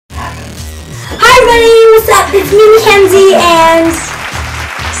It's me, Mackenzie, and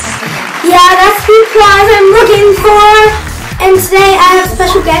yeah, that's the prize I'm looking for. And today I have a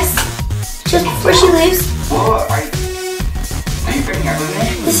special guest, just before she leaves.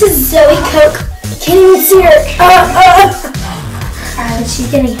 This is Zoe Coke. You can't even see her. Alright, she's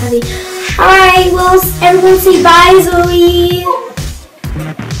getting heavy. Alright, well, everyone say bye, Zoe.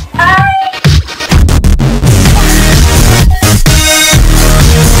 Bye.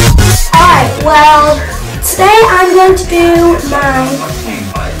 Alright, well, today I'm going to do my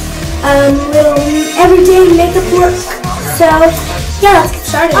little everyday makeup look. So, yeah, let's get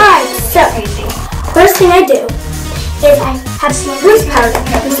started. Alright, so, first thing I do is I have some loose powder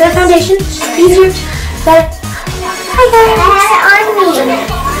instead of foundation. Easier, better. Hi guys. On me.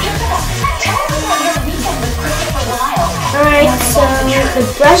 Alright, so the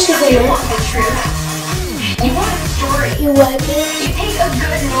brush is in it. You wipe it. You take a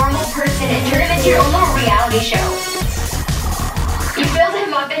good normal person and turn him into your own little reality show. You build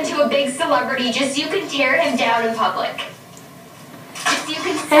him up into a big celebrity just so you can tear him down in public. Just so you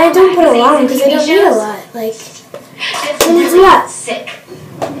can. And I don't put a lot because I don't need a lot. Like, it needs a lot. Sick.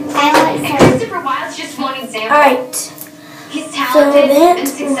 And Christopher Wilde's just one example. Alright. He's talented and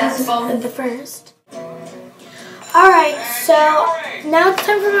successful. The first. Alright, so now it's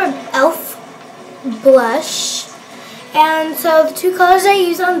time for my e.l.f. blush. And so the two colors I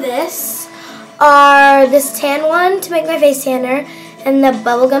use on this are this tan one to make my face tanner and the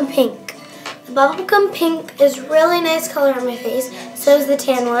bubblegum pink. The bubblegum pink is really nice color on my face. So is the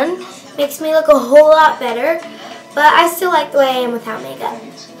tan one. Makes me look a whole lot better. But I still like the way I am without makeup.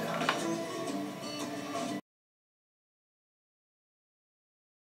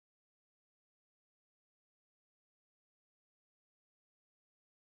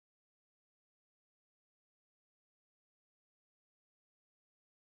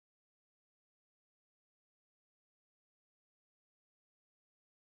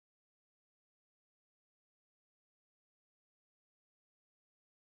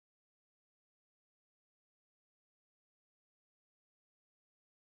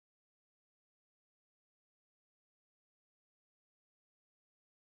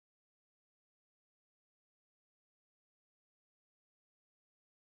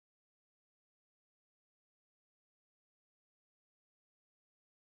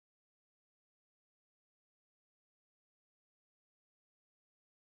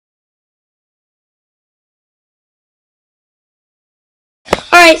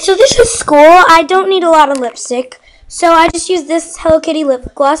 Alright, so this is school. I don't need a lot of lipstick. So I just use this Hello Kitty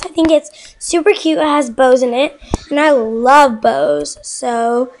lip gloss. I think it's super cute. It has bows in it. And I love bows.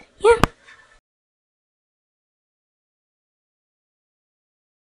 So, yeah.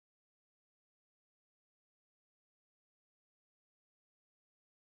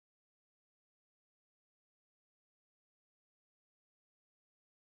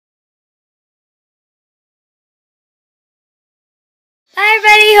 Bye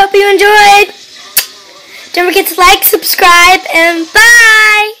everybody. Hope you enjoyed. Don't forget to like, subscribe, and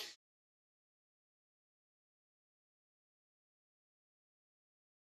bye!